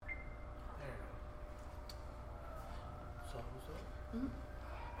Mm-hmm.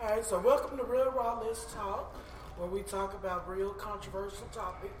 All right, so welcome to Real Raw Let's Talk, where we talk about real controversial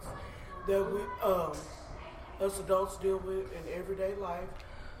topics that we, us adults deal with in everyday life.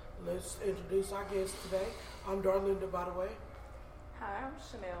 Let's introduce our guest today. I'm Darlinda, by the way. Hi, I'm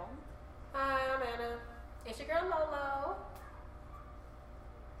Chanel. Hi, I'm Anna. It's your girl Lolo.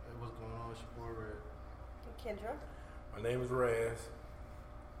 Hey, what's going on? It's your boy Red. Kendra. My name is Raz.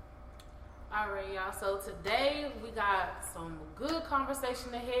 Alright, y'all. So today we got some good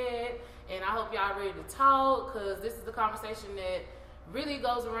conversation ahead, and I hope y'all ready to talk, because this is the conversation that really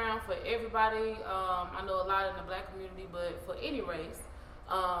goes around for everybody. I know a lot in the black community, but for any race.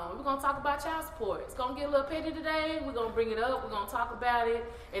 We're going to talk about child support. It's going to get a little petty today. We're going to bring it up. We're going to talk about it.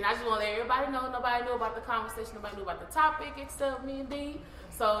 And I just want to let everybody know nobody knew about the conversation. Nobody knew about the topic except me and D.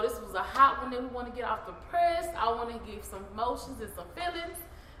 So this was a hot one that we want to get off the press. I want to give some emotions and some feelings.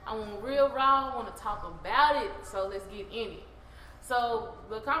 I want real raw. I want to talk about it. So let's get in it. So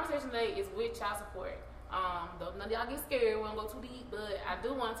the conversation today is with child support. Don't none of y'all get scared. We won't go too deep. But I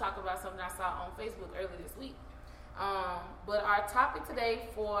do want to talk about something I saw on Facebook earlier this week. But our topic today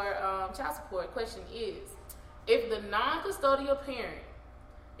for child support question is, if the non-custodial parent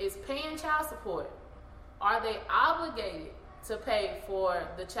is paying child support, are they obligated to pay for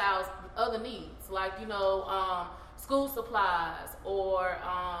the child's other needs, like, school supplies or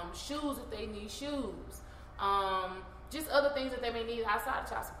shoes if they need shoes, just other things that they may need outside of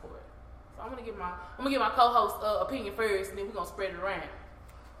child support? So I'm gonna give my co-host opinion first, and then we're gonna spread it around.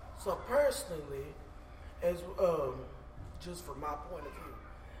 So personally, as just from my point of view,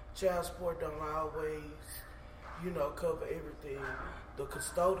 child support don't always, cover everything. The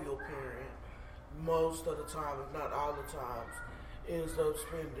custodial parent, most of the time, if not all the times, ends up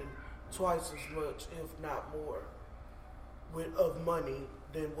spending twice as much, if not more, of money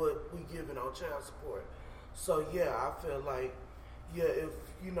than what we giving on child support. So yeah, I feel like, if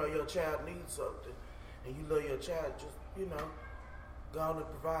your child needs something and you love your child, just go on and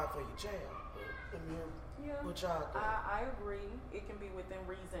provide for your child. Let me hear what y'all think. I agree. It can be within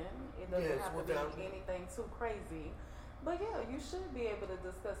reason. It doesn't have to be anything too crazy. But yeah, you should be able to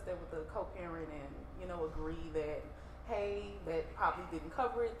discuss that with the co-parent and, agree that, hey, that probably didn't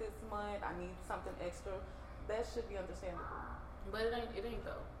cover it this month. I need something extra. That should be understandable. But it ain't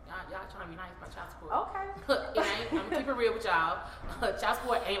though. Y'all trying to be nice about child support. Okay. It ain't. I'm gonna keep it real with y'all. Child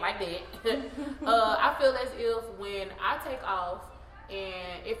support ain't like that. I feel as if when I take off,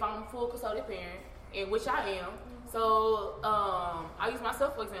 and if I'm full custodial parent, and which I am, so I use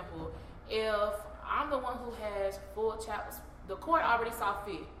myself for example. If I'm the one who has full child, the court already saw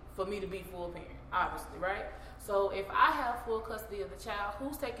fit for me to be full parent, obviously, right? So if I have full custody of the child,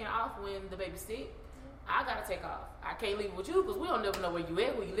 who's taking off when the baby's sick? I gotta take off. I can't leave it with you because we don't never know where you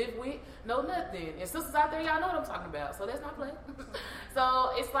at, who you live with, no nothing. And sisters out there, y'all know what I'm talking about. So that's not play.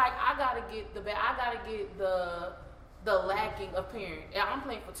 So it's like I gotta get the lacking of parent. And I'm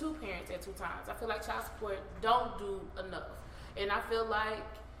playing for two parents at two times. I feel like child support don't do enough. And I feel like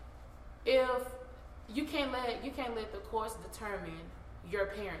if you can't let the courts determine your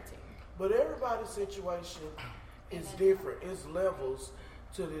parenting. But everybody's situation is different. It's levels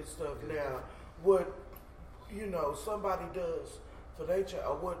to this stuff now. What somebody does for their child,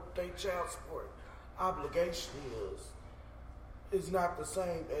 or what their child support obligation is not the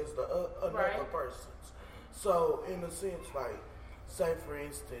same as the another person's. So in a sense, like, say for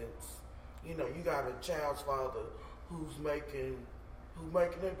instance, you got a child's father who's making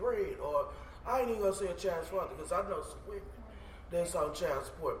their bread, or I ain't even gonna say a child's father because I know some women that's on child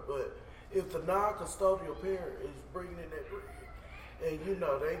support. But if the non-custodial parent is bringing in that bread, and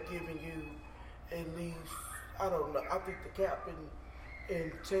they giving you at least, I don't know, I think the cap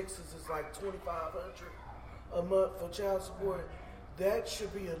in Texas is like $2,500 a month for child support. That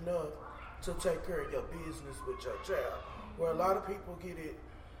should be enough to take care of your business with your child. Where a lot of people get it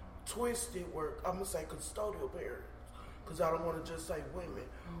twisted, where I'm gonna say custodial parents, because I don't want to just say women,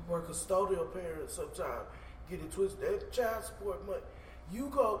 where custodial parents sometimes get it twisted. That child support money, you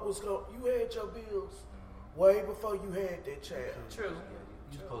had your bills way before you had that child. True.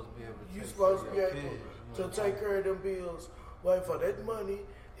 You're supposed to be able to take care of them bills. Wait for that money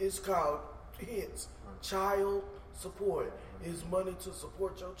is called, hence, child support. Is money to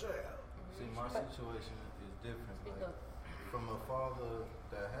support your child. See, my situation is different. Like, from a father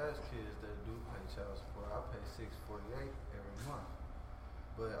that has kids that do pay child support, I pay $648 every month.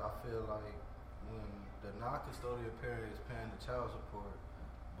 But I feel like when the non-custodial parent is paying the child support,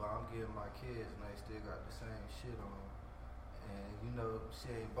 but I'm giving my kids and they still got the same shit on, and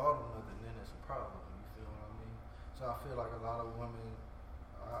she ain't bought them nothing, then it's a problem. You feel what I mean? So I feel like a lot of women,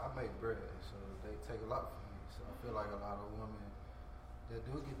 I make bread, so they take a lot from me. So I feel like a lot of women that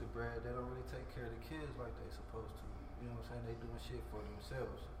do get the bread, they don't really take care of the kids like they supposed to. You know what I'm saying? They doing shit for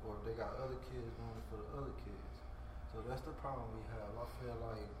themselves, or they got other kids doing it for the other kids. So that's the problem we have. I feel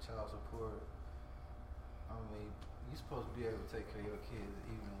like child support, I mean, you're supposed to be able to take care of your kids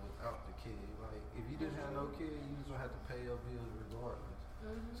even without the kid. Like, if you didn't have no kid, you was gonna have to pay your bills regardless.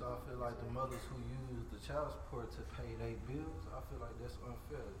 Mm-hmm. So I feel like the mothers who use the child support to pay their bills, I feel like that's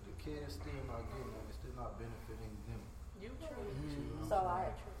unfair. The kids still not getting it, it's still not benefiting them. So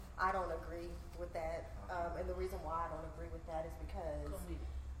I don't agree with that, and the reason why I don't agree with that is because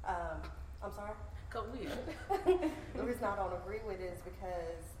I'm sorry? Come with it. The reason I don't agree with it is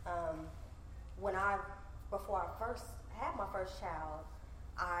because before I first had my first child,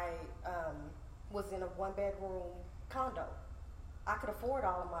 I was in a 1-bedroom condo. I could afford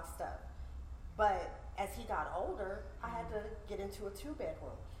all of my stuff. But as he got older, I had to get into a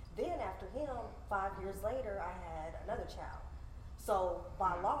 2-bedroom. Then after him, 5 years later, I had another child. So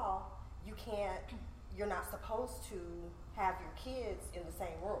by law, you're not supposed to have your kids in the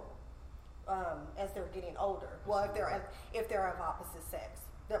same room as they're getting older. Well, if they're of opposite sex.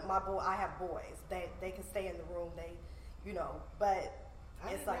 I have boys. They can stay in the room. But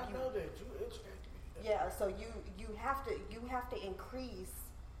it's like you know that. You educated me. Yeah, so you have to increase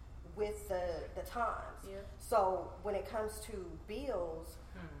with the times. Yeah. So when it comes to bills,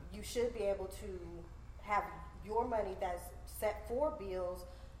 you should be able to have your money that's set for bills,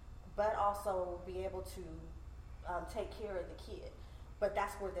 but also be able to take care of the kid. But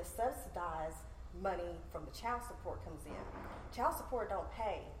that's where the subsidized money from the child support comes in. Child support don't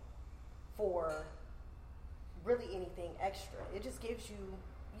pay for really anything extra. It just gives you,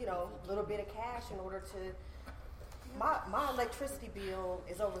 a little bit of cash in order to. My electricity bill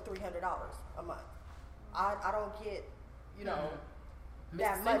is over $300 a month. I don't get,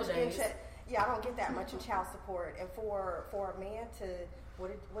 that much in. I don't get that much in child support. And for a man to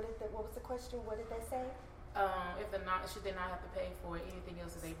what was the question? What did they say? Should they not have to pay for anything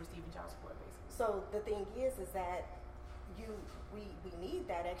else that they receive in child support, basically? So the thing is that we need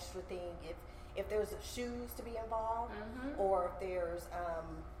that extra thing if there's shoes to be involved, or if there's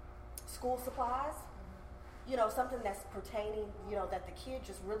school supplies, something that's pertaining, that the kid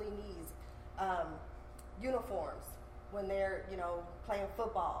just really needs, uniforms when they're playing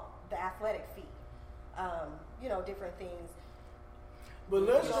football, the athletic fee, different things. But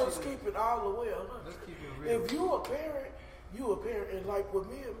let's just keep it all the way. Let's keep it real. If you a parent, and like with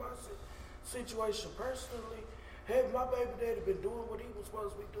me and my situation personally, had my baby daddy been doing what he was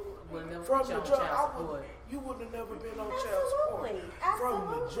supposed to be doing from the jump, you wouldn't have never been on child support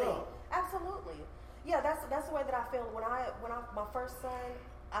from the jump. Absolutely. Yeah, that's the way that I feel. When my first son,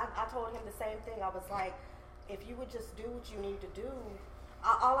 I told him the same thing. I was like, if you would just do what you need to do,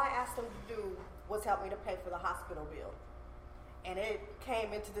 all I asked him to do was help me to pay for the hospital bill. And it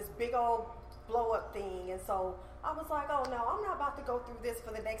came into this big old blow up thing, and so I was like, oh no, I'm not about to go through this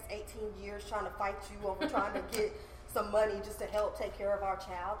for the next 18 years trying to fight you over trying to get some money just to help take care of our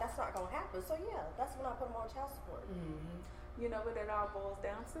child. That's not going to happen. So yeah, that's when I put him on child support. Mm-hmm. You know what it all boils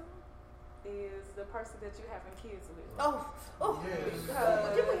down to? Is the person that you're having kids with. Oh,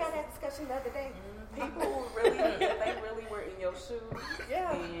 yes. Did we have that discussion the other day? People they really were in your shoes.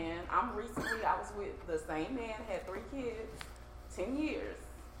 Yeah. And I was with the same man, had 3 kids, 10 years,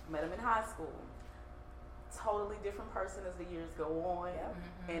 met him in high school. Totally different person as the years go on. Yep.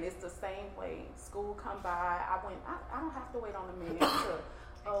 And it's the same way. School come by, I don't have to wait on a man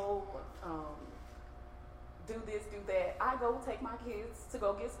to, do this, do that. I go take my kids to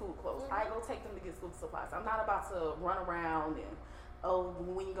go get school clothes. I go take them to get school supplies. I'm not about to run around and,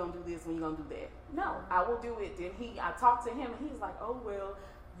 when you gonna do this, when you gonna do that. No, I will do it. Then I talked to him and he's like, oh, well,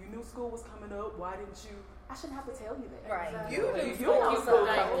 you knew school was coming up. Why didn't you? I shouldn't have to tell you that. Right. Exactly. You know school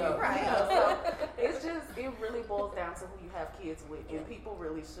coming up. Right. So it really boils down to who you have kids with. And people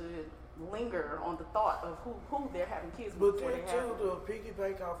really should linger on the thought of who they're having kids with. But then too, to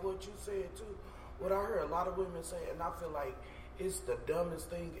piggyback off what you said too, what I heard a lot of women say, and I feel like it's the dumbest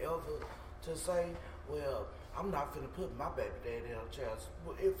thing ever to say, well, I'm not finna put my baby daddy on child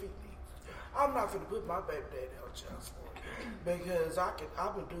support if he needs. I'm not finna put my baby daddy on child support because I can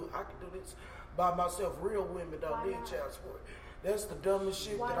do this by myself. Real women don't need child support. That's the dumbest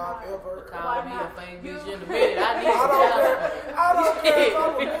shit that I've ever heard. Call me a fake bitch in the minute. I don't care if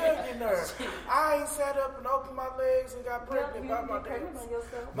I'm a millionaire. I ain't sat up and opened my legs and got pregnant by my dad.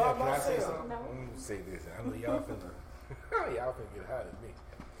 By myself. I'm gonna say this. I know y'all finna get hot at me.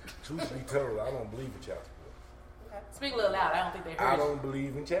 Truth be told, I don't believe in child support. Speak a little loud. I don't think they heard I don't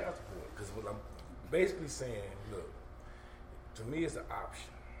believe in child support because what I'm basically saying, look, to me it's an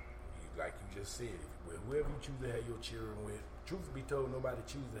option. like you just said, whoever you choose to have your children with, truth be told, nobody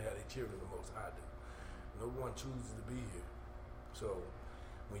chooses to have their children the most I do. No one chooses to be here. So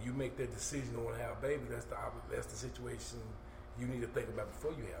when you make that decision to want to have a baby, that's the situation you need to think about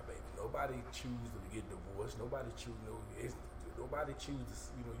before you have a baby. Nobody chooses to get divorced. Nobody chooses. Nobody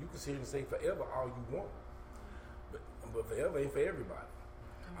chooses. You know, you can sit here and say forever all you want, but forever ain't for everybody.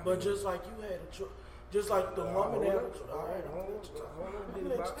 But just like you had a choice, just like the woman had a choice. All right,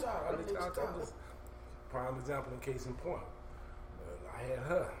 prime example, in case in point, I had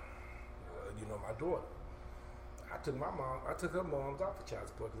her. You know, my daughter. I took her mom's off of child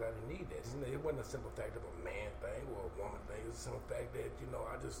support because I didn't need that. It wasn't a simple fact of a man thing or a woman thing. It was a simple fact that, you know,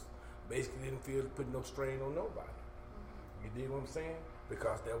 I just basically didn't feel putting no strain on nobody. You dig what I'm saying?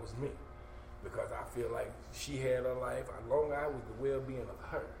 Because that was me. Because I feel like she had her life. As long as I was the well-being of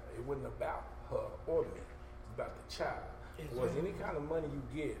her. It wasn't about her or me. It's about the child. It was any kind of money you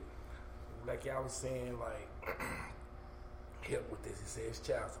get, like y'all was saying, like, help with this. It says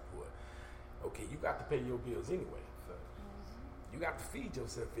child support. Okay, you got to pay your bills anyway. You got to feed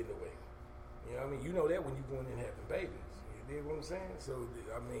yourself anyway. You know what I mean? You know that when you're going in having babies. You dig what I'm saying? So,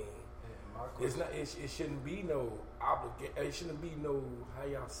 I mean, it's not. It shouldn't be no obligation. It shouldn't be no, how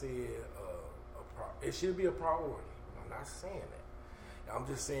y'all said, it should be a priority. I'm not saying that. I'm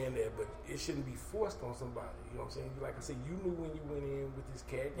just saying that, but it shouldn't be forced on somebody. You know what I'm saying? Like I said, you knew when you went in with this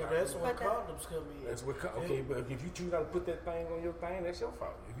cat. Yeah, that's when condoms come in. That's what. Okay, but if you choose not to put that thing on your thing, that's your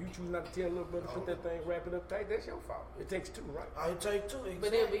fault. If you choose not to tell a little brother to put that thing, wrap it up tight, that's your fault. It takes two, right? I take two. Exactly.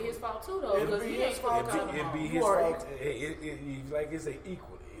 But it'll be his fault too, though. It'll be his fault. It'll be his fault. Like it's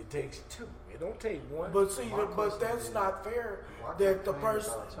equally. It takes two. It don't take one. But see, but that's not fair. That the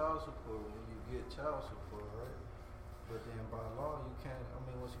person. Child support when you get child support, right? But then by law, you can't. I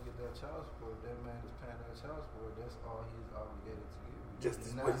mean, once you get that child support, that man is paying that child support. That's all he's obligated to give you. Just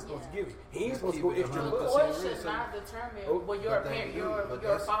what he's supposed to give you. He ain't supposed to go extra. The court should not determine what your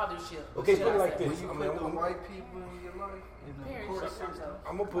fathership. Okay, put it like this. When you put the white people in your life, in the court system,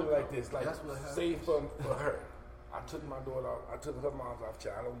 I'm gonna put it like this. Like, say for her, I took my daughter off. I took her mom's off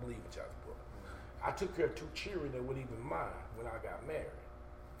child. I don't believe in child support. I took care of two children that weren't even mine when I got married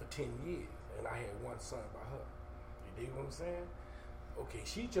for 10 years, and I had one son by her. You dig what I'm saying? Okay,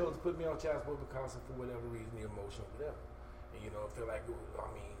 she chose to put me on child support because of, for whatever reason, the emotion, whatever. And, you know, I feel like, I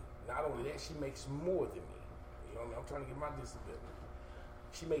mean, not only that, she makes more than me. You know what I mean? I'm trying to get my disability.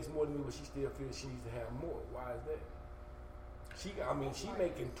 She makes more than me, but she still feels she needs to have more. Why is that? She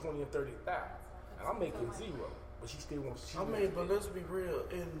making 20 and 30,000, and I'm making zero, but she still wants. But let's be real,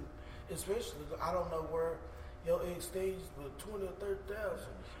 and especially, I don't know where your ex stays, but 20 or 30,000.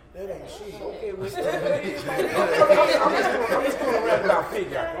 That ain't shit. Okay, I'm just going to wrap it out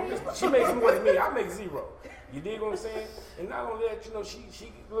figure. She makes more than me. I make zero. You dig what I'm saying? And not only that, you know, she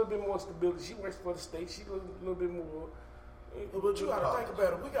a little bit more stability. She works for the state. She a little bit more. But you got to think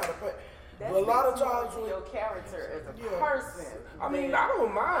about it. We got to pay. But a lot of times when your character as a person. I mean, I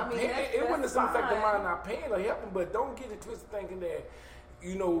don't mind paying. It wasn't some fact of mine not paying or helping, but don't get it twisted thinking that,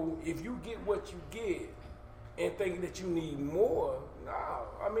 you know, if you get what you get and thinking that you need more, no.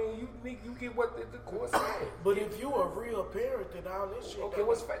 I mean, you get what the court says. But if you a real parent, then all this shit. Okay,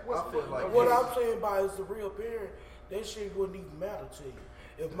 what's what I'm saying by as a real parent, that shit wouldn't even matter to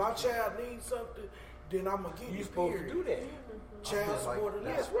you. If my child needs something, then I'm gonna give you. You're supposed to do that. Child support and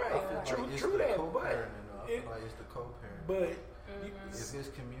that's right. True that, but I feel like it's the co-parent. But if it's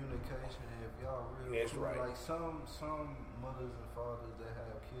communication, if y'all really that's cool, right. like some mothers and fathers that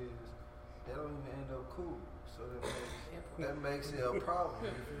have kids, they don't even end up cool. So that makes it a problem.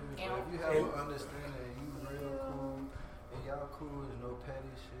 You feel me? But if you have an understanding and you real cool and y'all cool, there's no petty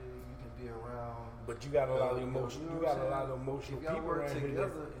shit, you can be around. But you got a lot of emotion. You got a lot of emotional people people work around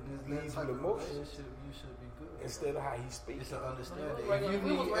together here in this type of relationship, you should be good. Instead of how he speaks. It's an understanding. If you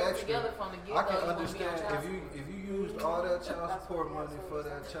need extra, I can understand if you used all that child support money for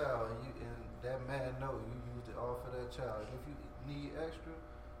that child and that man know you used it all for that child. If you need extra,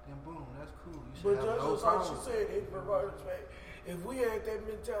 then boom, that's cool. You should have no problem. Like she said, it reverts back. If we had that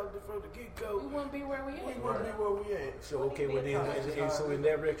mentality from the get-go, we wouldn't be where we at. We wouldn't be where we at. So okay, well then, so in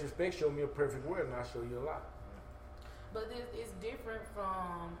that retrospect, show me a perfect word, and I'll show you a lot. But it's different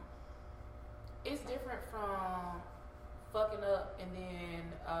from fucking up and then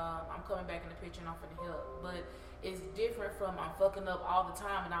I'm coming back in the picture and I'm finna help. But it's different from I'm fucking up all the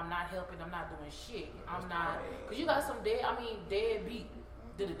time and I'm not helping. I'm not doing shit. I'm not, cause you got some deadbeat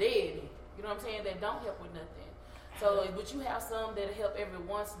to the dead. You know what I'm saying? That don't help with nothing. So, but you have some that help every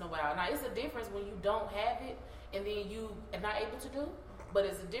once in a while. Now, it's a difference when you don't have it and then you are not able to do. But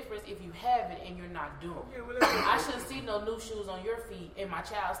it's a difference if you have it and you're not doing it. I shouldn't see no new shoes on your feet and my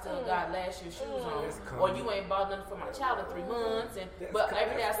child still got last year's shoes on. Or you ain't bought nothing for my child in 3 months. But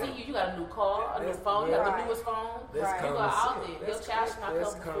every day I see you, you got a new car, a new phone, you got the newest phone. You got out there. Your child should not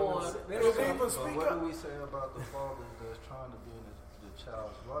come before. What do we say about the father that's trying to be in the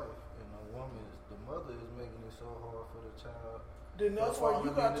child's life and the mother is making it so hard for the child? Then that's why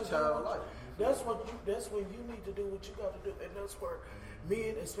you got to do. That's when you need to do what you got to do, and that's where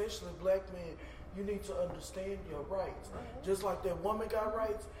men, especially black men, you need to understand your rights. Just like that woman got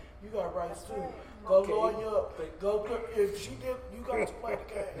rights, you got rights too. Go lawyer up. Go if she did, you got to play the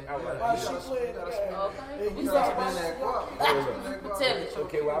game. Why she playing the game? You got to spend that Tell it.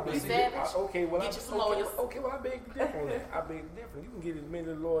 Okay, well I beg I beg to differ on that. I beg to differ. You can get as many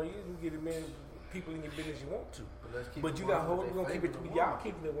lawyers, you can get as many people in your business you want to. But you got hold. We're gonna keep it. Y'all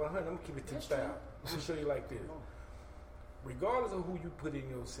keeping it 100. I'm gonna keep it 2,000. Let me show you like this. Regardless of who you put in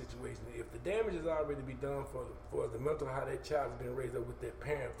your situation, if the damage has already been done for the mental, how that child has been raised up with their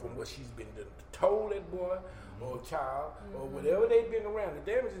parent from what she's been told that boy or child or whatever they've been around, the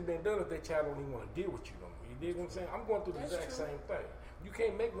damage has been done if that child don't even want to deal with you no more. You dig what I'm saying? I'm going through the exact same thing. You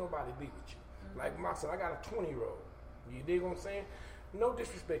can't make nobody be with you. Like my son, I got a 20-year-old. You dig what I'm saying? No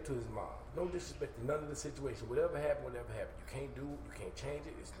disrespect to his mom. No disrespect to none of the situation. Whatever happened. You can't do it. You can't change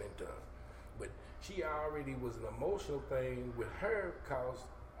it. It's been done. But she already was an emotional thing with her because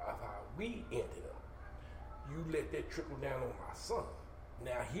of how we ended up. You let that trickle down on my son.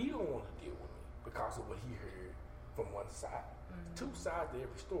 Now he don't want to deal with me because of what he heard from one side. Two sides to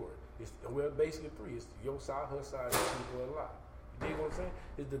every story. Basically 3. It's your side, her side, and people a lot. You dig what I'm saying?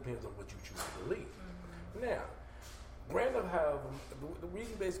 It depends on what you choose to believe. Now, granted, however, the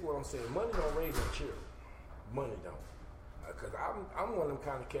reason basically what I'm saying, money don't raise your children. Money don't. Because I'm one of them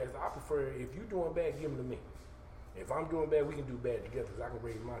kind of cats. I prefer, if you're doing bad, give them to me. If I'm doing bad, we can do bad together because I can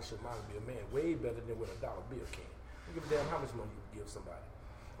raise mine, show mine to be a man way better than what a dollar bill can. I don't give a damn how much money you give somebody.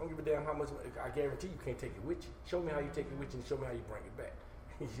 I don't give a damn how much, I guarantee you can't take it with you. Show me how you take it with you and show me how you bring it back.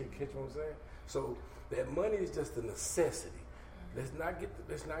 You catch what I'm saying? So that money is just a necessity. Let's not get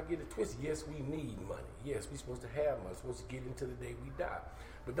it twisted. Yes, we need money. Yes, we're supposed to have money. We're supposed to get into the day we die.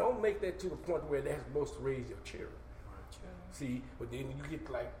 But don't make that to the point where that's supposed to raise your children. See, but then you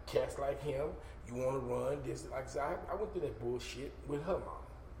get like cats like him, you want to run this. Like I said, I went through that bullshit with her mom,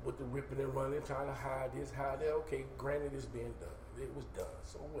 with the ripping and running, trying to hide this, hide that. Okay, granted, it's been done. It was done.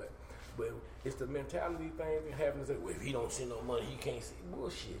 So what? But it's the mentality thing that happens. Like, well, if he don't send no money, he can't see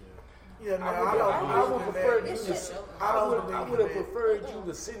bullshit. Yeah, no, I would have preferred you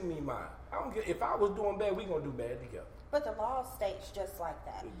to send me mine. I don't get if I was doing bad, we gonna do bad together. But the law states just like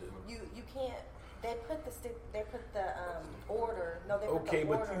that. You can't. They put the order. No, they put the order. Okay,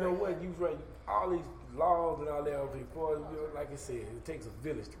 but you know what? You right. All these laws and all that before, like I said, it takes a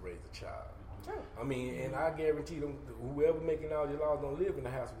village to raise a child. True. I mean, and I guarantee them, whoever making all these laws don't live in the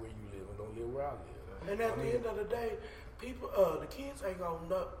house where you live and don't live where I live. And at the end of the day, people, the kids ain't gonna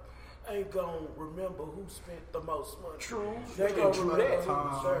remember who spent the most money. True. They gonna remember that.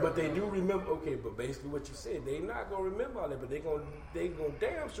 But they do remember. Okay, but basically what you said, they not gonna remember all that, but they gonna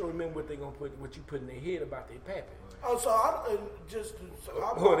damn sure remember what they gonna put, what you put in their head about their pappy. Oh, so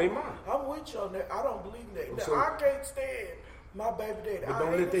they mine. I'm with you on that. I don't believe that. Now, So, I can't stand my baby daddy. But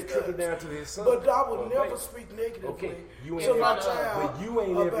don't let that trickle down to his son. But I would never speak negatively to my child. But you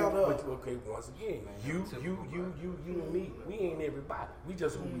ain't okay, once again, you and me, we ain't everybody. We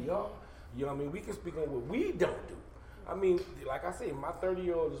just who we are. You know what I mean? We can speak on what we don't do. I mean, like I said, my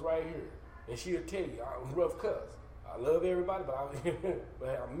 30-year-old is right here, and she'll tell you, I'm rough cuss. I love everybody, but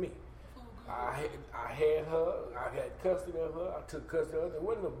I'm me. I had her. I had custody of her. I took custody of her. There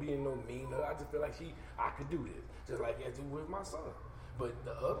wasn't no being no mean to her. I just feel like I could do this, just like I do with my son. But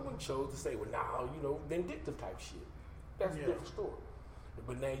the other one chose to say, well, now, vindictive type shit. That's a different story.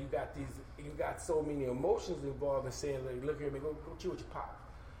 But now you got so many emotions involved in saying, like, look here, man, go chill with your pop.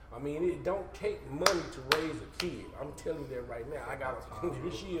 I mean, it don't take money to raise a kid. I'm telling you that right now. I got here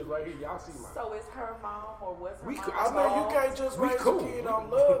she is right here. Y'all see mine. So is her mom or was her mom? I mean, you can't just raise a kid on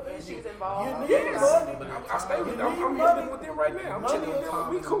love. And she's involved. You need money. I stay with them. I'm living with them right now. I'm chilling with them.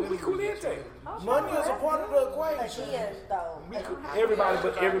 We cool intake. Money is a part of the equation. Again, though.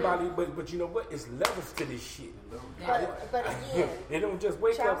 But you know what? It's levels to this shit. But again, they don't just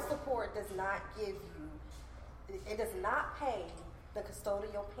wake child up. support does not give you. It does not pay the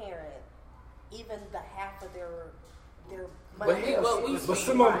custodial parent even the half of their But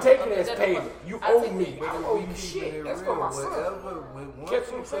some of them taking as payment. You owe me. I owe you shit. That's for my son. Catch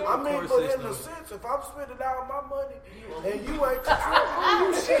what I'm saying? I mean, but in a sense, if I'm spending all my money and you ain't contributing,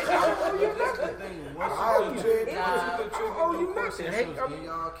 you shit, I owe you nothing. I owe you nothing. In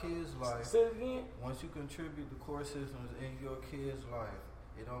y'all kids' life. Say it again. Once you contribute the core systems in your kids' life,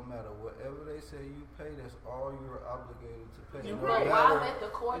 it don't matter. Whatever they say you pay, that's all you're obligated to pay. But why let the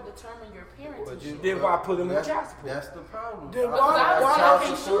court determine your parenting? Then why put them in child support? That's the problem. Then why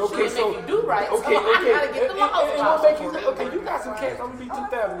can't shoot you and make you do right? Okay. I gotta get the laws. Okay, you got some cats. I'm gonna be 2,000,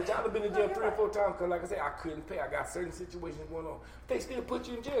 but y'all have been in jail 3 or 4 times because, like I said, I couldn't pay. I got certain situations going on. They still put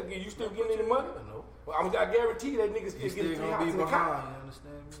you in jail. You still getting any money? No. Well, I guarantee that nigga still getting 3 houses in the car. You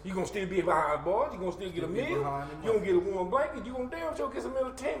understand me? You gonna still be behind bars. You gonna still get a meal. You gonna get a warm blanket. You gonna damn sure get some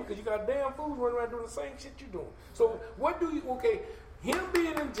entertainment because you got damn fools running around doing the same shit you doing. So what do you? Okay, him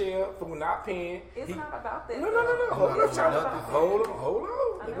being in jail for not paying. It's not about that. No. Hold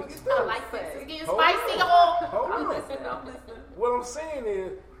on. Let me get started. I like this. It's getting spicy, y'all. I'm listening. What I'm saying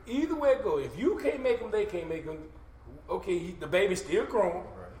is, either way it go. If you can't make them, they can't make them. Okay, the baby's still grown.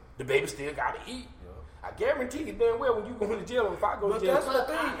 Right. The baby still got to eat. I guarantee you damn well when you go into jail, if I go to jail. But that's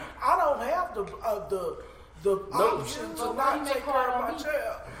the thing. I don't have the option to not take care of my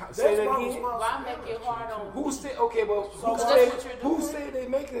child. Say that again. Why make it hard on who said? Okay, well, who said they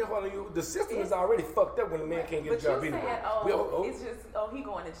making it hard on you? The system is already fucked up when the man can't get a job anyway. It's just he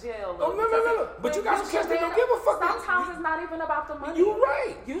going to jail. No. But you got some cats that don't give a fuck. Sometimes it's not even about the money. You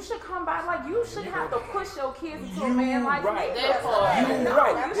right. You should come back like you shouldn't have to push your kids into a man like right. me. You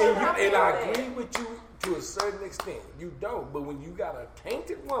right. And I agree with you. To a certain extent, you don't. But when you got a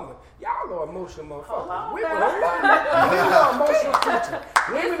tainted woman, y'all are emotional motherfuckers. Women are emotional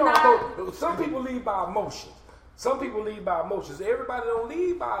creatures. Some people lead by emotions. Some people lead by emotions. Everybody don't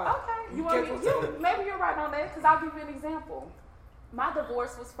lead by. Okay, maybe you're right on that. Because I'll give you an example. My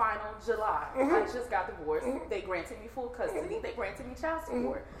divorce was final July. I just got divorced. They granted me full custody. They granted me child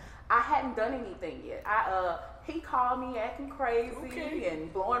support. I hadn't done anything yet. He called me acting crazy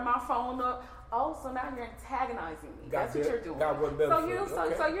and blowing my phone up. Oh, so now you're antagonizing me. That's what you're doing.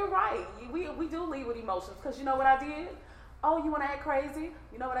 So you're right. We do lead with emotions because you know what I did? Oh, you want to act crazy?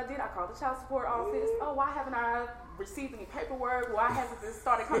 You know what I did? I called the child support office. Oh, why haven't I received any paperwork? Why hasn't this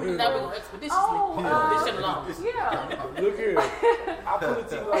started coming? That was expeditiously. Yeah. Look here. I put it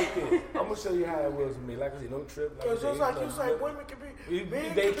to you like this. I'm gonna show you how it was with me. Like I said, no trip. It's just like you say, women can be.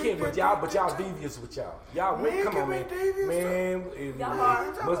 They can, but y'all devious with y'all. Y'all come on, man. Man,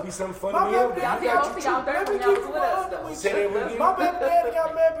 must be something funny. Y'all dirty when y'all was with us. My baby daddy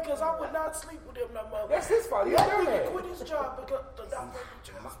got mad because I would not sleep with him no more. That's his fault. He quit his job because the doctor.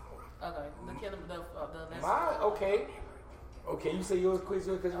 Okay. Okay, you say yours quit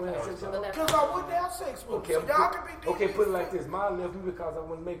because you wouldn't have sex with him? Because I wouldn't have sex with him. So y'all can be okay, put it like this. Mine left me because I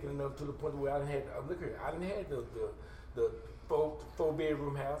wasn't making enough to the point where I didn't have, look here, I didn't have the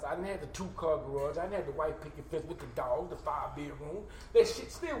 4-bedroom house. I didn't have the 2-car garage. I didn't have the white picket fence with the dog, the 5-bedroom. That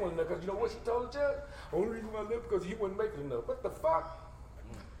shit still wasn't enough because you know what she told the judge? Only reason why I left because he wasn't making enough. What the fuck?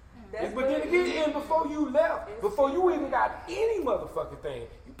 But then again, before you left, before you even got any motherfucking thing,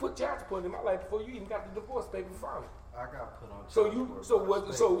 you put child support in my life before you even got the divorce paper from it. I got put on. So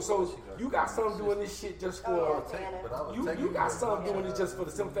you got some doing this shit just for you got some doing it just for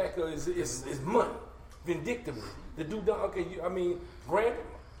the simple fact that it's money, vindictively. The dude done okay. I mean, granted,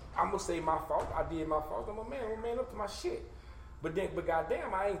 I'm gonna say my fault. I did my fault. I'm a man up to my shit. But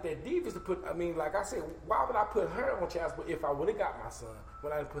goddamn, I ain't that devious to put. I mean, like I said, why would I put her on child support if I would have got my son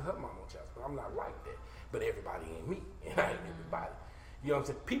when I didn't put her mom on child support? I'm not like that. But everybody ain't me, and I ain't everybody. You know what I'm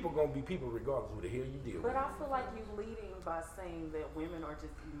saying? People gonna be people regardless of who the hell you deal with. But I feel like you leading by saying that women are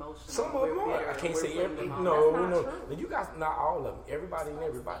just emotional. Some of them are. I can't say every. No. You guys, not all of them. Everybody and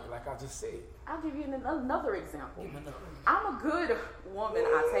everybody, like I just said. I'll give you another example. I'm a good woman.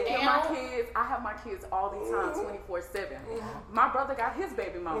 I take care of my kids. I have my kids all the time, 24/7. My brother got his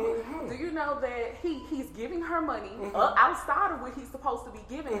baby mama. Do you know that he's giving her money outside of what he's supposed to be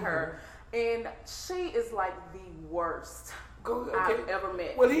giving her, and she is like the worst I've ever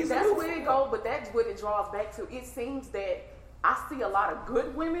met. Well, that's where it goes, but that's what it draws back to. It seems that I see a lot of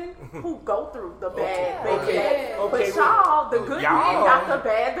good women who go through the bad baby daddy. But y'all, the good men got the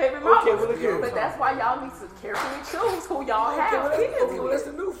bad baby mamas. But that's why y'all need to carefully choose who y'all have kids with. That's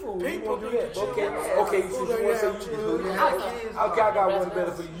the new fool. cool. People you want to do that? Okay, since you want to say you good. Okay, I got one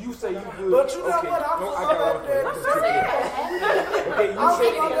better for you. You say you good. But you know what? I'm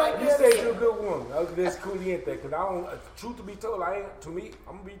you say you're a good woman. That's caliente. Because I don't, truth to be told, I'm going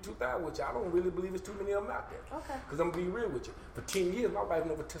to be 2,000 with you. I don't really believe there's too many of them out there. Okay. Because I'm going to be real with you. For 10 years, my wife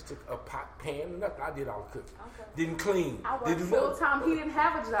never touched a pot, pan, or nothing. I did all the cooking. Okay. Didn't clean. I worked full time. He didn't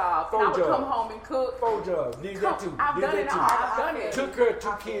have a job. I would come home and cook. 4 jobs. Did that too. I've done it all. I've done it. Took care of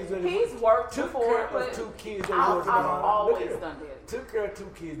 2 kids. He's worked before, but 2 kids that I've wasn't mine. always done that. Took care of 2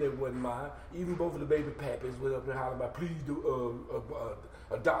 kids that wasn't mine. Even both of the baby pappies went up there hollering about, please do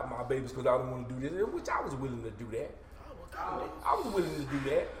adopt my babies because I don't want to do this, which I was willing to do that. I was willing to do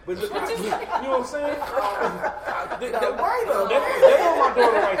that, but look, you know what I'm saying? There go my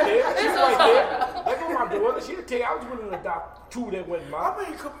daughter right there. She's right there. There go my daughter. She'll tell you I was willing to adopt 2 that wasn't mine. I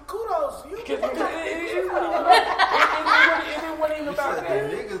mean, kudos. It wasn't even about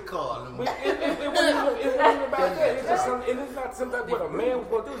that. Niggas calling them. It wasn't even about that. It's just something. It's not something what a man was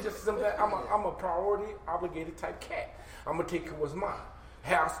going to do. It's just something that I'm a priority, obligated type cat. I'm gonna take care of what's mine.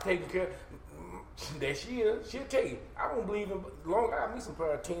 House taken care of. That she'll tell you. I don't believe in long. I got me some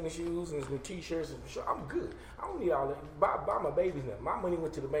pair of tennis shoes and some t-shirts and shit. I'm good. I don't need all that. Buy my babies now. My money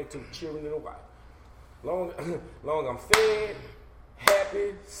went to the bank to the children and the wife. Long I'm fed,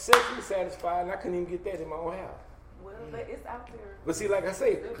 happy, sexually satisfied, and I couldn't even get that in my own house. Well, it's out there. But see, like I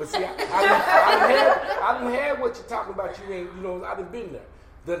say, I done had what you're talking about. I done been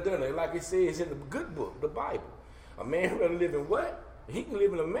there. Done it. Like it says in the good book, the Bible. A man who doesn't live in what? He can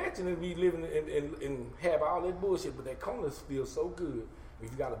live in a mansion and be living and have all that bullshit, but that corner feels so good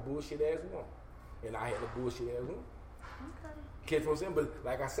if you got a bullshit ass woman. And I had a bullshit ass woman. Okay. Catch what I'm saying? But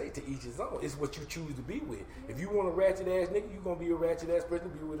like I say, to each his own. It's what you choose to be with. If you want a ratchet ass nigga, you're gonna be a ratchet ass person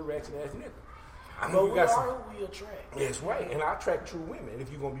to be with a ratchet ass nigga. But we are who we attract. That's right. And I attract true women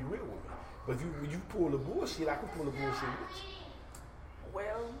if you're gonna be real with me. But if you pull the bullshit, I can pull the bullshit with you.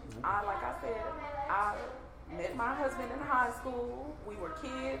 Well, like I said, I met my husband in high school. We were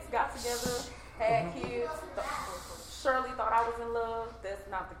kids, got together, had kids. Surely thought I was in love. That's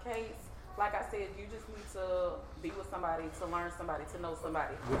not the case. Like I said, you just need to be with somebody, to learn somebody, to know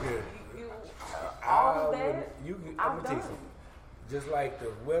somebody. All of that, I've done. Just like the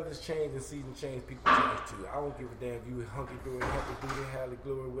weather's change and season change, people change too. I don't give a damn if you hunky-dory, happy-doody,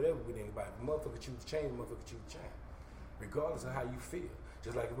 hallelujah, whatever with anybody. If a motherfucker choose to change, motherfucker choose to change. Regardless of how you feel.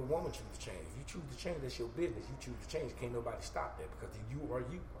 Just like if a woman chooses to change. If you choose to change, that's your business. You choose to change, can't nobody stop that because you are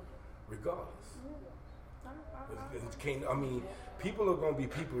you. Regardless. People are going to be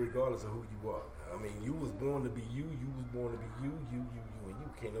people regardless of who you are. I mean, you was born to be you. You was born to be you, and you.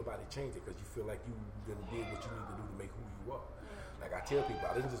 Can't nobody change it because you feel like you done did what you need to do to make who you are. Like I tell people,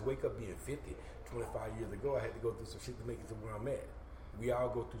 I didn't just wake up being 50. 25 years ago, I had to go through some shit to make it to where I'm at. We all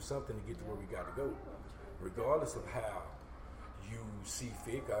go through something to get to where we got to go. Regardless of how you see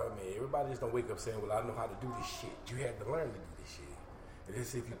fit. I mean, everybody just don't wake up saying, well, I know how to do this shit. You had to learn to do this shit. And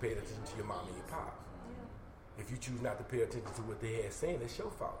this is if you paid attention to your mom and your pop. If you choose not to pay attention to what they had saying, that's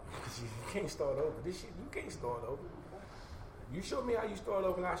your fault. Because you can't start over. This shit, you can't start over. You show me how you start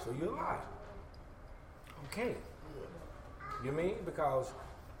over and I'll show you a lot. Okay. You mean? Because,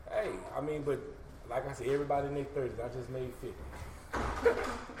 but like I said, everybody in their 30s, I just made 50.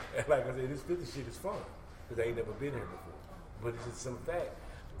 And like I said, this 50 shit is fun. Because I ain't never been here before. But it's just some fact.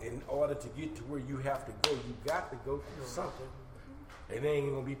 In order to get to where you have to go, you got to go through something. And it ain't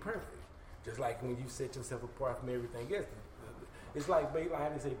going to be perfect. Just like when you set yourself apart from everything else. It's like how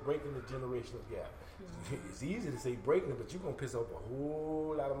they say breaking the generational gap. It's easy to say breaking it, but you're going to piss off a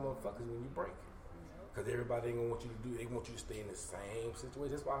whole lot of motherfuckers when you break it. Because everybody ain't going to want you to do it. They want you to stay in the same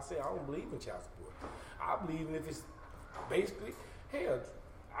situation. That's why I say I don't believe in child support. I believe in if it's basically, hell,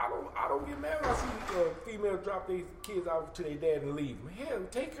 I don't get mad when I see females drop their kids out to their dad and leave them. Hell,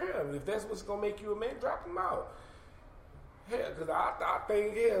 take care of them. If that's what's going to make you a man, drop them out. Hell, because I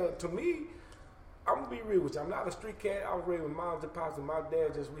think, to me, I'm going to be real with you. I'm not a street cat. I was raised with moms and pops, and my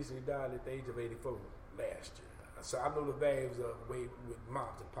dad just recently died at the age of 84 last year. So I know the values of way with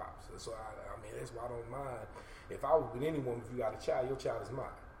moms and pops. So I mean, that's why I don't mind. If I was with anyone, if you got a child, your child is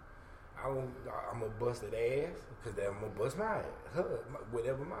mine. I'm going to bust that ass, because I'm going to bust my ass,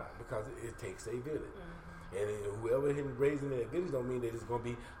 whatever mine, because it takes a village. Mm-hmm. And whoever raising that village don't mean that it's going to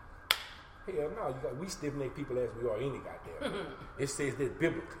be, hell no, we stiff-necked people as we are any goddamn. It says that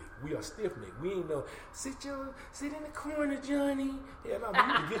biblically. We are stiff-necked. We ain't no, sit in the corner, Johnny. Hell no, you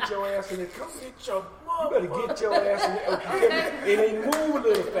can get your ass in the corner. You better get your ass in the and they move a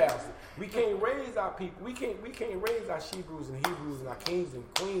little faster. We can't raise our people. We can't raise our Hebrews and our kings and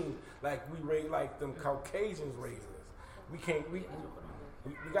queens like we raise, like them Caucasians raise us. We can't.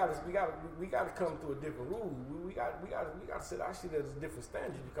 We gotta come to a different rule. We gotta set our shit at a different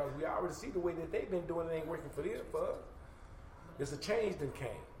standard because we already see the way that they've been doing it ain't working for us. It's a change that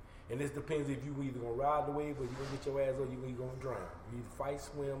came. And this depends if you either gonna ride the wave or you gonna get your ass or you gonna drown. You either fight,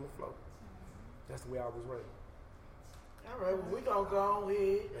 swim, or float. That's the way I was raised. All right, well, we gonna go on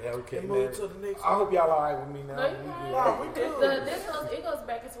ahead and move to the next one. I hope y'all all right with me now. We good. It goes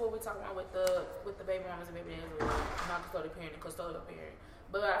back into what we're talking about with the baby mamas and baby daddies, non-custodial parent and custodial parent.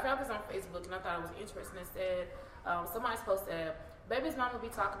 But I found this on Facebook and I thought it was interesting. It said somebody's posted, baby's mama be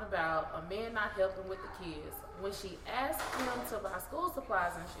talking about a man not helping with the kids when she asked him to buy school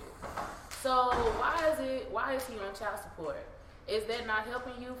supplies and shit. So why is he on child support? Is that not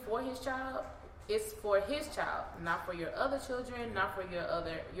helping you for his child? It's for his child, not for your other children, not for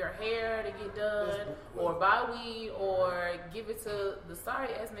your hair to get done, or buy weed, or give it to the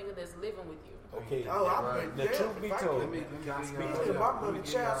sorry ass nigga that's living with you. Okay. Oh, I'm the truth be told, whether my money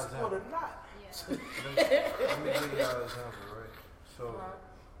child support or not. Let me give y'all an example, right? So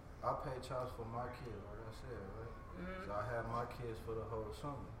I pay child for my kids, like I said, right? So I had my kids for the whole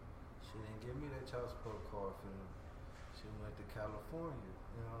summer. She didn't give me that child support card for them. She went to California.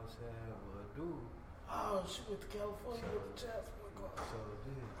 You know what I'm saying? With a dude. Oh, she went to California with the child support card. So it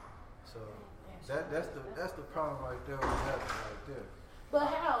did. So that's the problem right there. What happened right there. But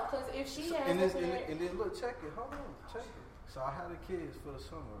how? Because if she has and then look, check it. Hold on, check it. So I had the kids for the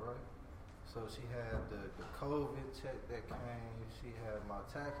summer, right? So she had the COVID check that came. She had my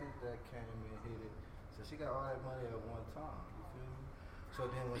taxes that came and hit it. So she got all that money at one time. You feel me? So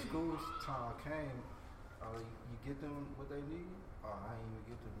then when school time came, you get them what they need. Oh, I ain't even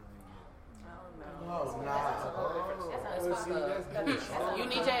get them money yet. Oh, no. You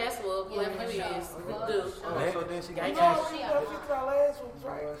need your ass whooped. Whatever it is, do. So then she got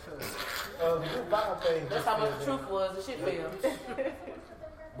That's how much the truth was. The shit fell.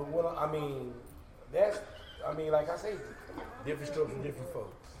 But like I say, different strokes for different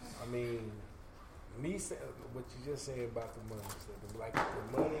folks. I mean, me saying what you just said about the money, like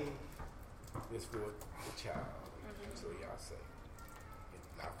the money is for the child. So y'all say.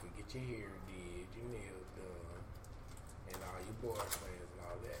 Not for get your hair did, your nails done, and all your boyfriends and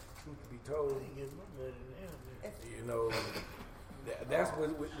all that. Truth be told, you know,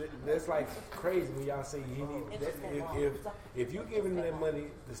 that's like crazy when y'all say you need that. If you giving them that money,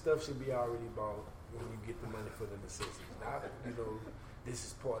 the stuff should be already bought when you get the money for the necessities. Now, you know, this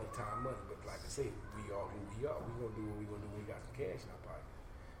is party time money, but like I say, we are who we are. We gonna do what we gonna do when we got some cash in our pocket.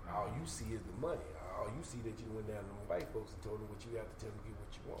 All you see is the money. All you see that you went down to the white folks and told them what you have to tell them to get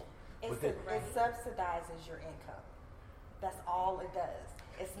what you want. It subsidizes your income. That's all it does.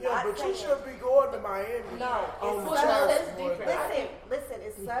 It's not but you should be going to Miami. No, listen.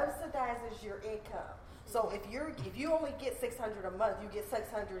 It subsidizes your income. So if you only get $600 a month, you get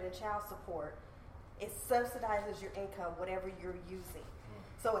 $600 in child support. It subsidizes your income, whatever you're using.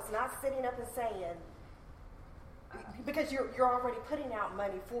 So it's not sitting up and saying, because you're already putting out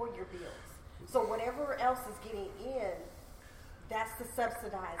money for your bills. So whatever else is getting in, that's the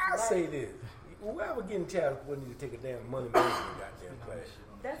subsidized money. I say this. Whoever getting child support need to take a damn money management goddamn class.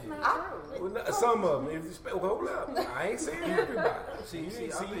 That's not true. Well, some of them. Hold up. I ain't saying everybody. I think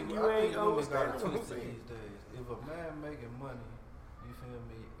women got it twisted these days. If a man making money, you feel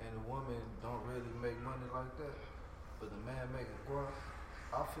me, and a woman don't really make money like that, but the man making guap,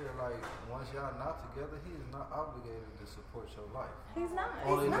 I feel like once y'all not together, he is not obligated to support your life. He's not.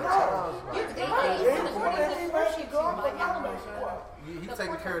 Only He's the not. He's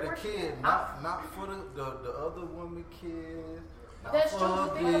taking care of the kid, not for the other woman kids. That's true. The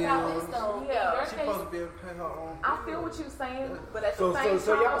thing about this though, she's supposed to be able to pay her own bills. I feel what you're saying, but at the same time,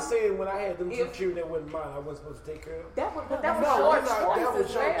 so y'all saying when I had them two children that wasn't mine, I wasn't supposed to take care of them? That was your choice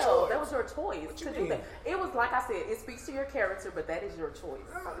as well. That was your choice to do that. It was like I said, it speaks to your character, but that is your choice.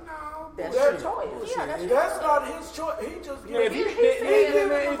 No, that's your choice. Yeah, that's not his choice. He just if you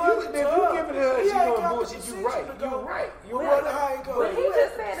giving her, she gonna bullshit. You right. But he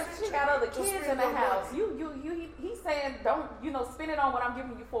just said if she got other kids in the house, he's saying don't spend it on what I'm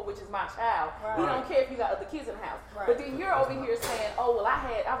giving you for, which is my child. Right. He don't care if you got other kids in the house. Right. But then you're over here saying, oh well,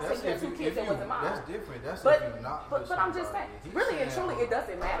 I was taking care of 2 kids that wasn't mine. That's different. That's but if you're not. But I'm just saying, really and truly, it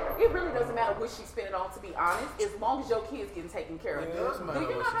doesn't matter. It really doesn't matter what she spent it on. To be honest, as long as your kids getting taken care of. It does matter. Do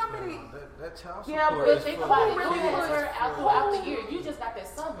you know how many? That child support. Yeah, but think about it. Who has her out throughout the year? You just got that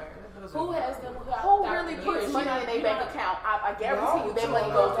summer. Who has them? Who really puts money in their bank account? I guarantee you, that money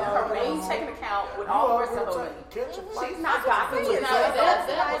goes to her main checking account with all the rest of her money. She's not got to do it.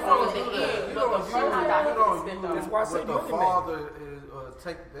 That was the end. That's why I said the father is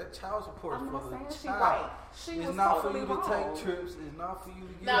take that child support for the child. It's not for you to take trips. It's not for you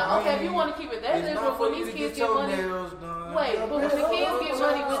to get now, okay, if you want to keep it that different, when these kids get money, wait, but when the kids get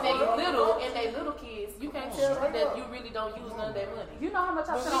money when they little and they little kids, you can't tell them that you really don't use none of that money. You know how much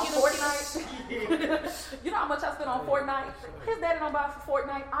I spent on Fortnite? You know how much I spent on Fortnite? His daddy don't buy it for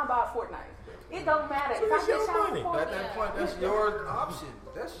Fortnite. I buy it Fortnite. It don't matter. If I get child support, at that point, that's your option.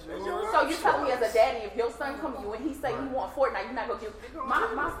 That's your So you tell me as a daddy, if your son come to you and he say he want Fortnite, you're not gonna give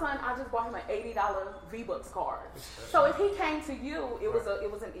my son. I just bought him an $80 V-Bucks card. So if he came to you, it was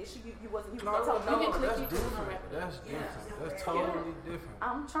an issue. You wasn't. You can click you different. That's different. That's totally different.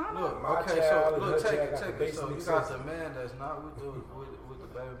 I'm trying to look. Okay, so look, take it. So you got the man that's not with the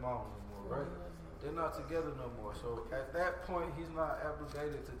baby mom anymore, right? They're not together no more. So at that point, he's not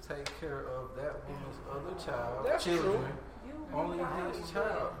obligated to take care of that woman's other child, children, only his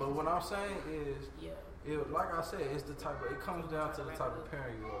child. But what I'm saying is, like I said, it's the type of, it comes down to the type of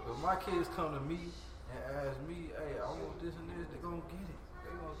parent you are. If my kids come to me and ask me, hey, I want this and this, they're going to get it.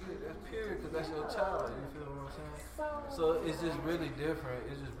 That's period, because that's your child. You feel what I'm saying? So it's just really different.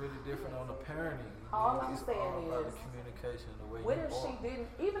 It's just really different on the parenting. All I'm saying about is, the communication, the way what if she didn't?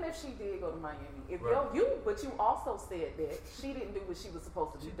 Even if she did go to Miami, but you also said that she didn't do what she was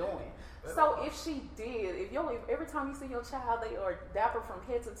supposed to be doing. So if she did, if every time you see your child, they are dapper from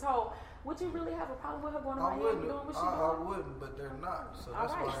head to toe. Would you really have a problem with her going to Miami doing what she doing? I wouldn't, but they're not. So that's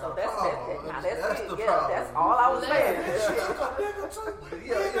all right, so that's the it. problem. That's all I was saying.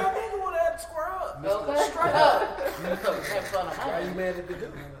 Nigga want to add scrub. Straight up. Why you mad at the dude?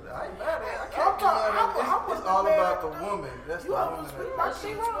 I ain't mad at it. It's all about the woman. That's the woman.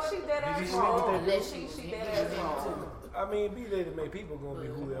 She wrong. She dead ass wrong. She dead ass wrong. I mean, be there to make people gonna be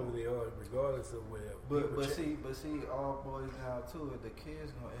whoever they are, regardless of whatever. But see, all boys down to it. The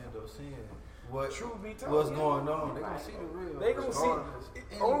kids gonna end up seeing what's going on. They gonna see the real. They gonna see.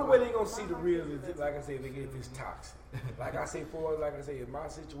 Only way they gonna see the real is, like I said, they get this toxic. Like I say, in my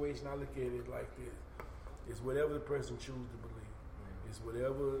situation, I look at it like this: it's whatever the person chooses to believe. It's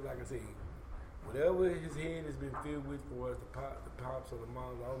whatever, like I say, whatever his head has been filled with for us, the pops or the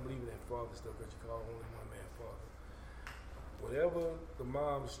moms. I don't believe in that father stuff that you call only one man father. Whatever the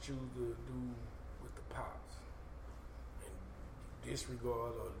moms choose to do with the pops and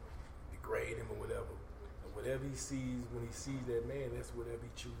disregard or degrade him or whatever he sees when he sees that man, that's whatever he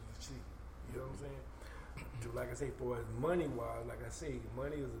chooses to see. You know what I'm saying? Like I say, for as money-wise, like I say,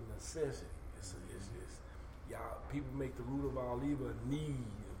 money is a necessity. It's y'all, people make the root of all evil a need.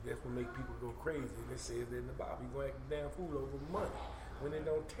 That's what make people go crazy. And it says that in the Bible, you're going to act damn fool over money. When it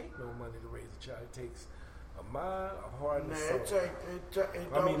don't take no money to raise a child, it takes a mind, a heart, and a soul. It takes.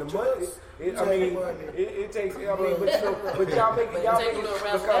 But y'all make it.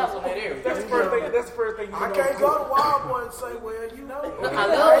 That's the first thing. I can't go to Walmart and say, well, you know. I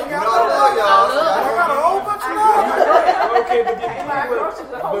love y'all. I got a whole bunch of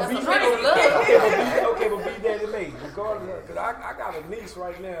but be that it may. Regardless, because I got a niece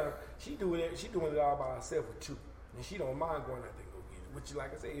right now. She doing it all by herself with two, and she don't mind going out there and go get it. Which,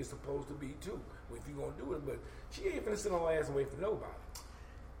 like I say, is supposed to be too. If you gonna do it, but she ain't finna sit on her ass and wait for nobody.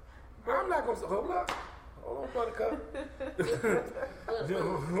 I'm not gonna hold on, buttercup.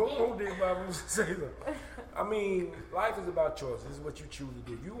 Don't dig my say that. I mean, life is about choices. This is what you choose to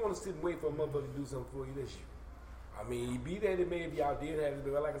do. If you want to sit and wait for a motherfucker to do something for you, that's you. I mean, be that it may be y'all did have it,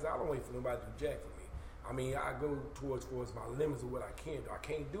 but like I said, I don't wait for nobody to do jack for me. I mean, I go towards my limits of what I can do. I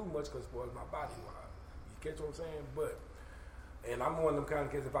can't do much because as my body wise. You catch what I'm saying? And I'm one of them kind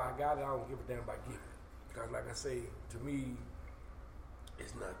of kids, if I got it, I don't give a damn about giving it. Because like I say, to me,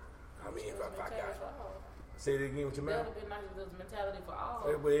 it's nothing. I mean, if I got it. Say it again with your mouth. That would be nice if there was mentality for all.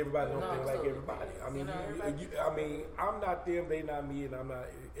 But everybody don't think like everybody. I mean, I'm not them, they not me, and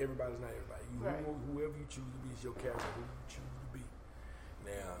everybody's not everybody. Whoever you choose to be is your character, who you choose to be.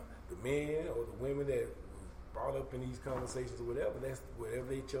 Now, the men or the women that brought up in these conversations or whatever, that's whatever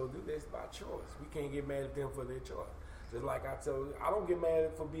they chose to do, that's by choice. We can't get mad at them for their choice. Just like I told you, I don't get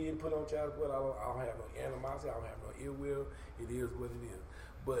mad for being put on child support. I don't have no animosity. I don't have no ill will. It is what it is.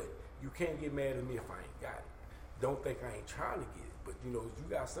 But you can't get mad at me if I ain't got it. Don't think I ain't trying to get it. But, you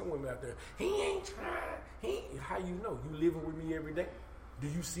got some women out there, he ain't trying. How you know? You living with me every day? Do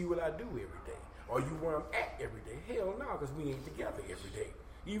you see what I do every day? Are you where I'm at every day? Hell no, because we ain't together every day.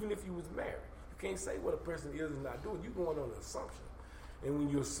 Even if you was married. You can't say what a person is and not doing. You going on an assumption. And when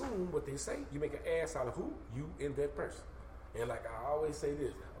you assume what they say, you make an ass out of who? You and that person. And like I always say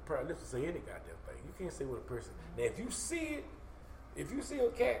this, a paralegal say any goddamn thing. You can't say what a person. Now, if you see it, If you see a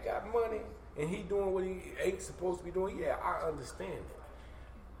cat got money and he doing what he ain't supposed to be doing, yeah, I understand it.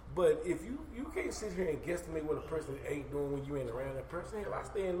 But if you can't sit here and guesstimate what a person ain't doing when you ain't around that person. Hell, I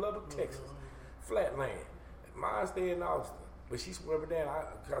stay in Lubbock, Texas, flatland. Mine stay in Austin, but she swerving down.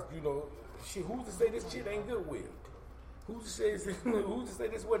 Cause you know, who's to say this shit ain't good with? Who's to say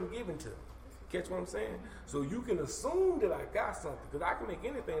this wasn't given to me? Catch what I'm saying? So you can assume that I got something, because I can make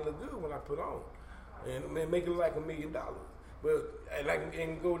anything look good when I put on, and make it look like $1 million. But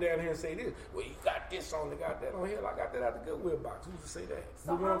and go down here and say this. Well, you got this on, they got that on. Hell, I got that out the Goodwill box. Who's to say that?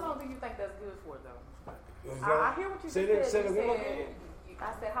 So how long do you think that's good for, though? I hear what you said.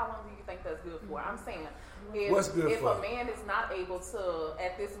 I said, how long do you think that's good for? I'm saying, if a man is not able to,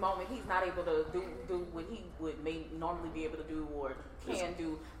 at this moment, he's not able to do what he would normally be able to do or can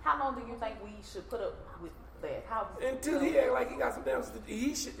do, how long do you think we should put up with that? Until he act like he got some damn,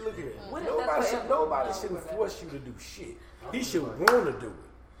 he should look at it. Nobody shouldn't force you to do shit. He should want to do it.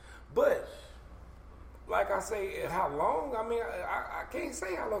 But like I say, how long? I mean, I can't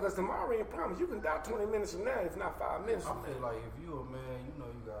say how long, because tomorrow ain't promised. You can die 20 minutes from now, if not 5 minutes from now. I feel like if you a man, you know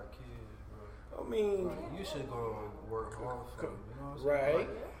you got kids, bro. I mean, like, you should go and work hard for them. You know what I'm saying? Right.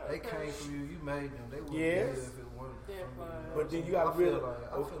 Like, they came from you. You made them. They wouldn't be here if it wasn't from you. But then you got to realize.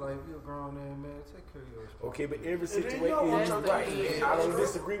 I feel like if you're a grown man, take care of your responsibility. Okay, but every situation is right. I don't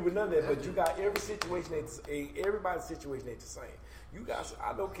disagree with none of that. But you got every situation. Everybody's situation ain't the same. You got,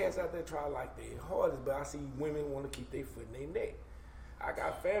 I know cats out there try like their hardest, but I see women want to keep their foot in their neck. I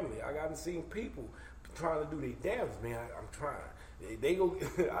got family. I got seen people trying to do their damnedest, man. I'm trying. They go,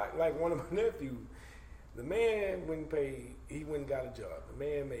 like one of my nephews, the man went and got a job. The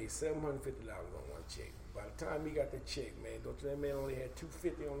man made $750 on one check. By the time he got the check, man, don't you that man only had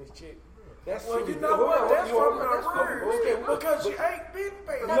 $250 on his check? That's well, you know what? That's from the rules. Because you ain't been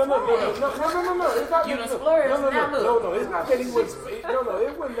paid. No. It's not you done splurged. No. It's not that he was. It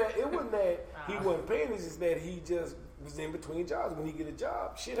wasn't that he wasn't paying. It's just that he just was in between jobs. When he get a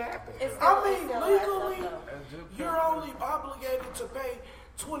job, shit happens. I mean, legally, you're only obligated to pay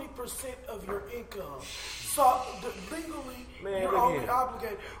 20% of your income. So legally, man, you're only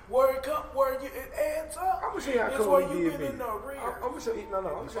obligated. Where it adds up. I'm gonna show you how Cody did me. I'm gonna show you. I'm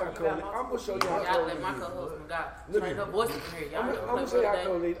gonna show you how Cody did me. I'm gonna show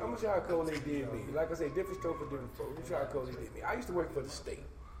you how Cody did me. Like I say, different stroke for different folks. Let me show you how Cody did me. I used to work for the state.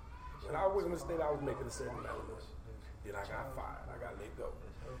 When I was working for the state, I was making a certain amount of money. Then I got fired. I got let go.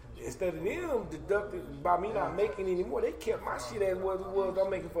 Instead of them deducted by me not making anymore, they kept my shit as what it was I'm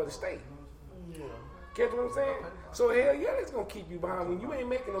making for the state. Yeah. Catch what I'm saying? So hell yeah, that's gonna keep you behind. When you ain't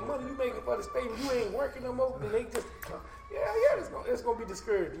making the money, you making for the state, and you ain't working no more, then they just it's gonna be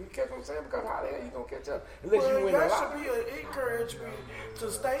discouraging. You catch what I'm saying? Because how the hell you gonna catch up? Unless you win a lot. That should be an encouragement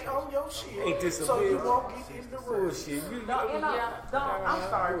to stay on your shit. Ain't this so you won't get in the bullshit. I'm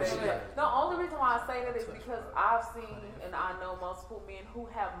sorry, baby. The only reason why I say that is because I've seen and I know multiple men who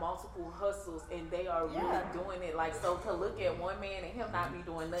have multiple hustles and they are really doing it. Like, so to look at one man and him not be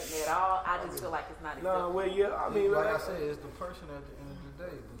doing nothing at all, I just feel like it's not acceptable. No, well, yeah, I mean, like I said, it's the person at the end of the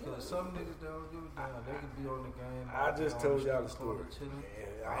day. Because some niggas don't give a damn. They could be on the game. I just told y'all the story.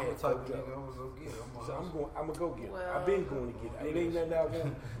 I'm the type of nigga I'm gonna go get it. So I'm gonna go get it. I've been going to get it. It ain't nothing I want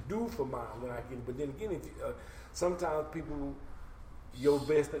to do for mine when I get it. But then again, sometimes people, your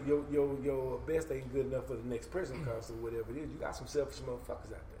best ain't good enough for the next person, cause or whatever it is. You got some selfish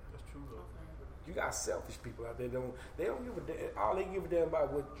motherfuckers out there. That's true though. You got selfish people out there. They don't give a damn. All they give a damn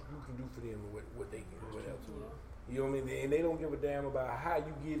about what you can do for them and what they can do. Whatever. You know what I mean? And they don't give a damn about how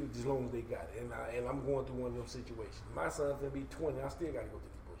you get it as long as they got it. And I'm going through one of those situations. My son's gonna be 20. I still got to go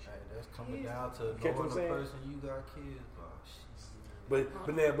through this bullshit. Hey, that's coming down to knowing the person you got kids by.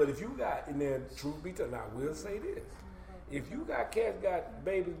 But if you got, and then truth be told, now I will say this: if you got cats got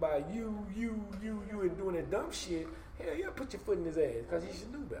babies by you, and doing that dumb shit, hell yeah, put your foot in his ass because you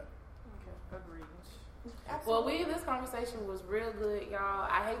should do better. Okay, agreed. Well, this conversation was real good, y'all.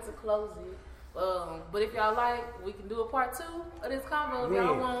 I hate to close it. But if y'all like, we can do a part 2 of this convo if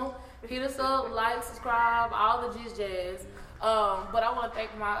y'all want. Hit us up, like, subscribe, all the jazz. But I want to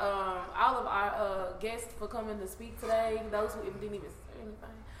thank my all of our guests for coming to speak today. Those who didn't even say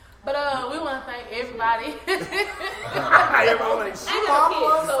anything. But we want to thank everybody.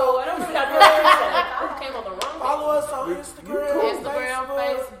 Follow us on Instagram,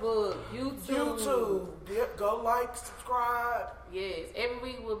 Facebook, YouTube. Go like, subscribe. Yes, every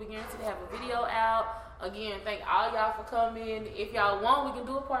week we'll be guaranteed to have a video out. Again, thank all y'all for coming. If y'all want, we can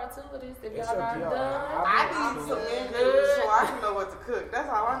do a part 2 of this. If y'all not done, I need some input so I can know what to cook. That's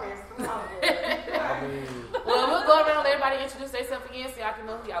all I need to know. Well, we'll go around, let everybody introduce themselves again so y'all can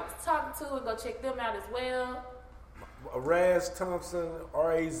know who y'all was talking to and go check them out as well. Raz Thompson,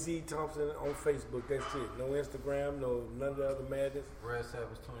 R-A-Z Thompson on Facebook. That's it. No Instagram, none of the other madness. Raz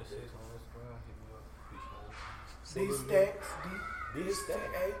Savage 26 on Instagram. Hit me up. D-Stacks, D-S-T-A-C-K-Z-Z-Z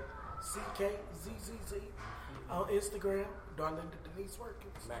on Instagram. Darlinda Denise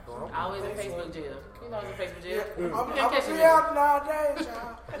Workins. Always in Facebook jail. You know, in Facebook jail. Yeah. I'm be out nowadays,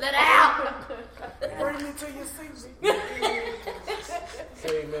 y'all. Let it out. Bring me till you see me.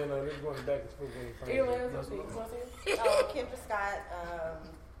 Say, man, this is going back to school. Kendra Scott,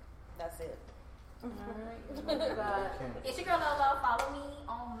 that's it. It's your girl Lolo. Follow me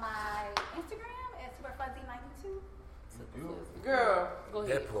on my Instagram at SuperFuzzy92. Girl, go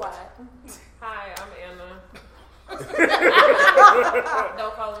ahead. Quiet. Hi, I'm Anna.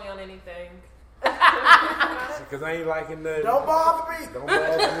 Don't follow me on anything. Because I ain't liking nothing. Don't bother me. Don't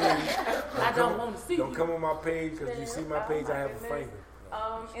bother me. I don't want to see Don't come on my page because you see my page, I have a finger.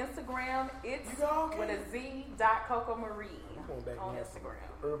 Instagram, it's with a Z.CocoMarie on Instagram.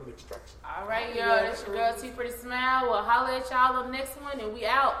 Urban Extraction. All right, y'all. That's your girl T Pretty Smile. We'll holler at y'all on the next one, and we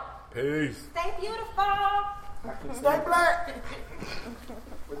out. Peace. Stay beautiful. Stay black.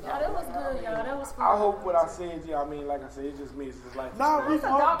 Y'all, that was good, y'all. That was fun. I hope what I said, I mean, like I said, it just means it's like. No, we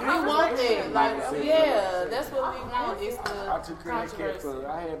want it. Like, yeah, that's what we want. It's the I took care of that cat,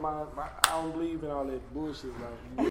 I had my I don't believe in all that bullshit. Like,